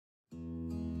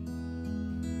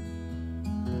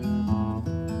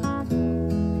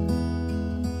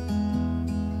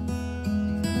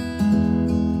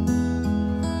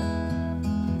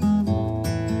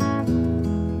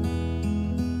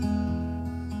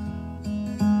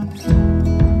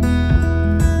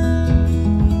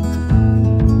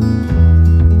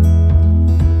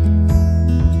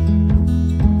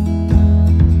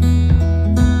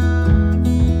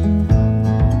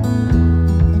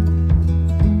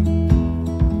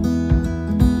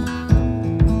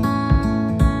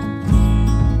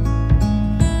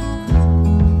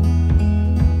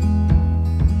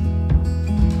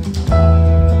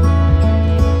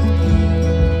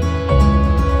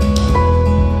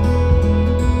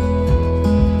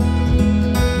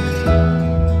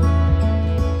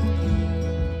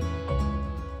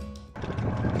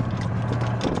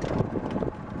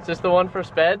the one for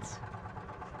Speds?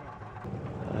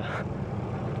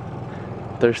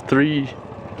 There's three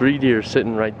deer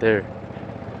sitting right there.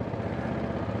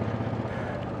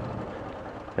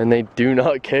 And they do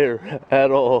not care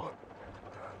at all.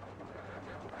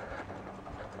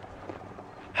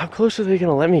 How close are they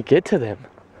gonna let me get to them?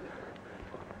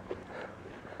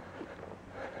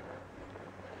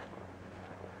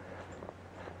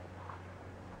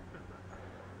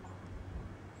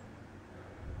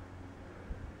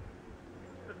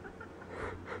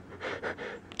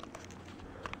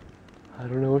 I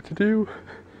don't know what to do.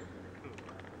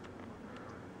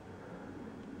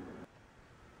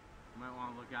 Might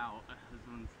want to look out. This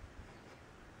one's...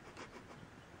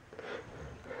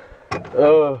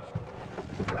 Oh.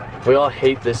 We all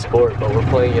hate this sport, but we're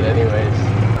playing it anyways.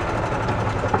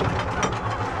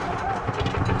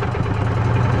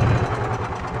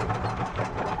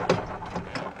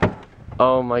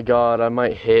 Oh my god, I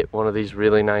might hit one of these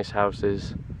really nice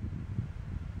houses.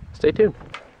 Stay tuned.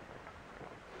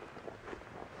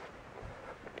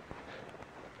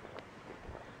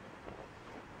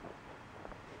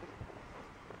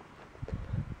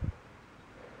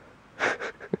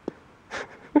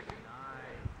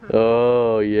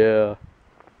 Oh yeah.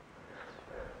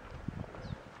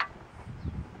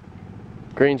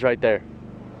 Green's right there.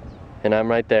 And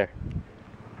I'm right there.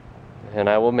 And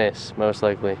I will miss, most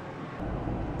likely.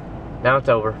 Now it's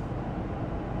over.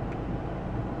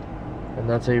 And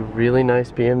that's a really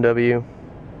nice BMW.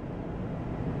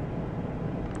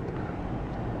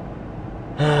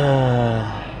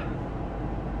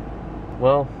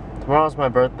 Well, tomorrow's my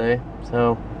birthday,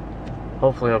 so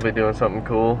hopefully I'll be doing something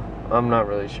cool. I'm not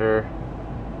really sure.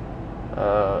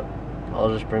 I'll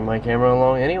just bring my camera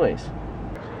along anyways.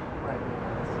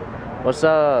 What's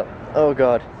up? Oh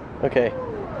god. Okay.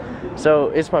 So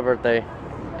it's my birthday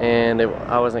and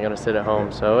I wasn't gonna sit at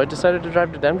home, so I decided to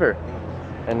drive to Denver.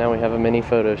 And now we have a mini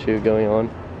photo shoot going on.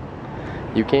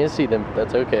 You can't see them, but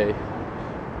that's okay.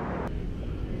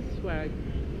 Swag.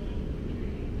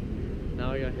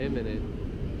 Now I got him in it.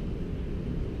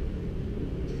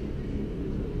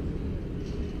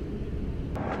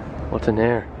 What's in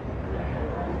there?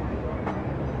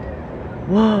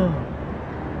 Whoa!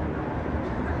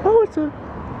 Oh, it's a...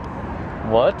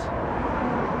 What?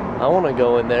 I want to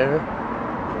go in there.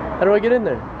 How do I get in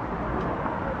there?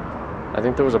 I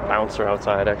think there was a bouncer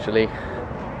outside, actually.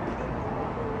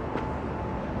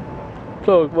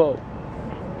 Plug, whoa.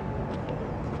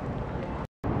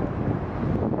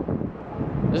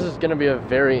 This is gonna be a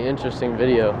very interesting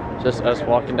video. Just us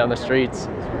walking down the streets.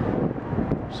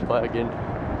 Swagging.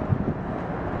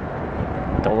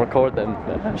 Don't record them,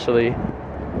 actually.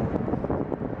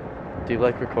 Do you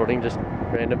like recording just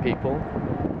random people? We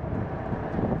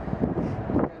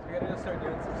gotta just start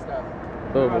doing some stuff.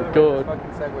 Oh my god.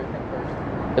 Fucking Segway thing first.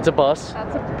 It's a bus.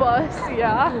 That's a bus,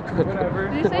 yeah. Whatever.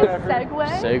 Did you say Whatever.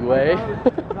 Segway? Segway.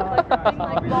 Not like that. Being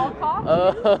like ball cops?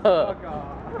 Fuck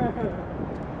off.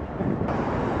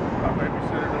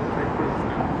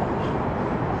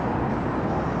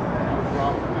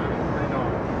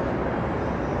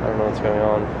 I don't know what's going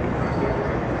on.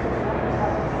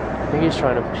 I think he's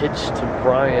trying to pitch to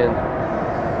Brian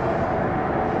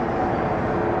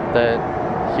that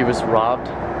he was robbed.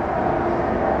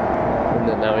 And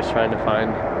then now he's trying to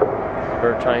find,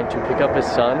 or trying to pick up his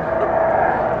son.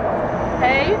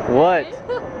 Hey? What? Hey?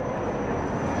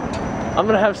 I'm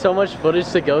gonna have so much footage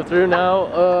to go through now.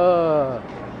 Oh,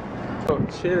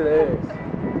 chill.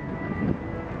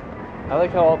 I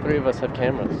like how all three of us have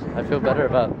cameras. I feel better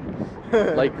about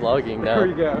like vlogging now. There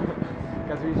we go.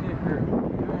 Guys, we just need a group. If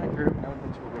you're in a group, no one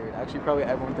thinks you're weird. Actually, probably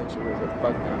everyone thinks you're weird, but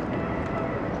fuck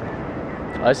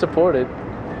them. I support it.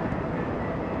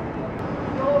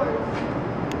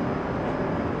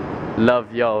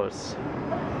 Love yours.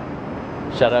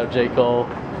 Shout out J. Cole.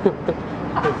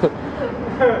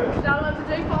 Shout out to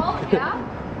J. Cole, yeah?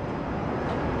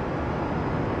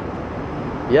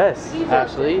 Yes,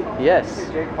 Ashley, yes.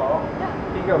 Jake Paul?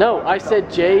 No, I said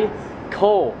J.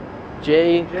 Cole.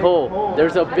 J. Cole.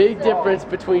 There's a big difference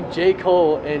between J.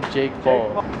 Cole and Jake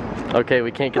Paul. Okay,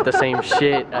 we can't get the same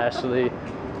shit, Ashley.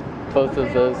 Both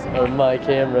of those are my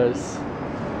cameras.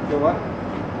 Yo, what?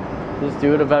 Just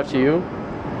do it about you.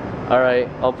 Alright,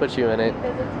 I'll put you in it.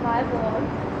 Because it's my vlog.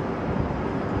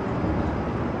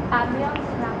 Add me on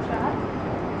Snapchat.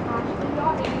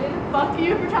 Ashley.Aiden. Fuck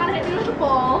you for trying to hit me with the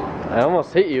ball. I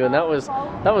almost hit you and that was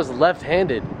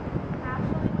left-handed.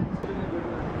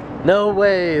 No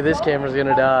way, this camera's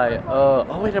gonna die.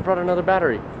 Oh wait, I brought another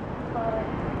battery.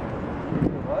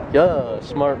 Yeah,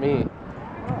 smart me.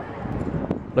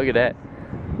 Look at that.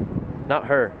 Not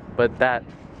her, but that.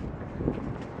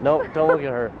 No, don't look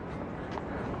at her.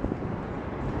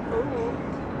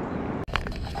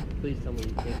 Please tell me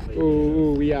you can't play.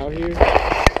 Ooh, we out here.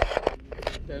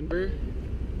 Denver.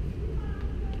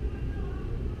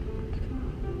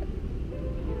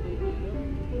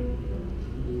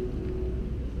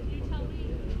 You tell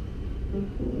me.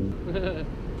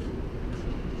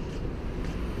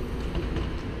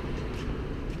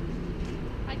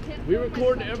 I can't. We feel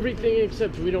record myself. everything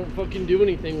except we don't fucking do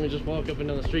anything. We just walk up and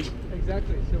down the street.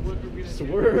 Exactly. So what are we gonna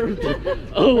Swerved.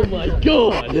 Oh my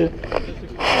god.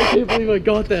 I can't believe I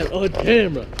got that on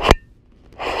camera.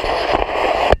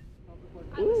 I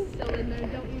was still in there.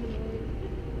 Don't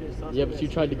even worry. Yeah, but she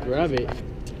tried to grab it.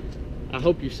 I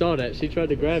hope you saw that. She tried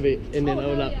to grab it and then Oh, I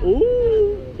was hell like, yeah.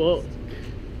 ooh,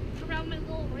 fuck. Around my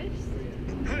little wrist.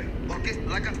 Hey, walk it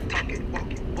like I talk it,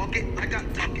 walk it like I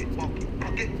talk it, walk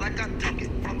it like I talk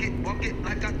it, walk it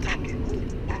like I talk it,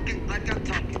 walk it like I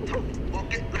talk it,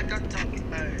 walk it like I talk it,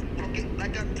 hey, walk it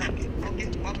like I talk it,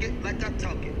 walk it like I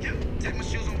talk it. Take my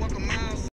shoes and walk a mile,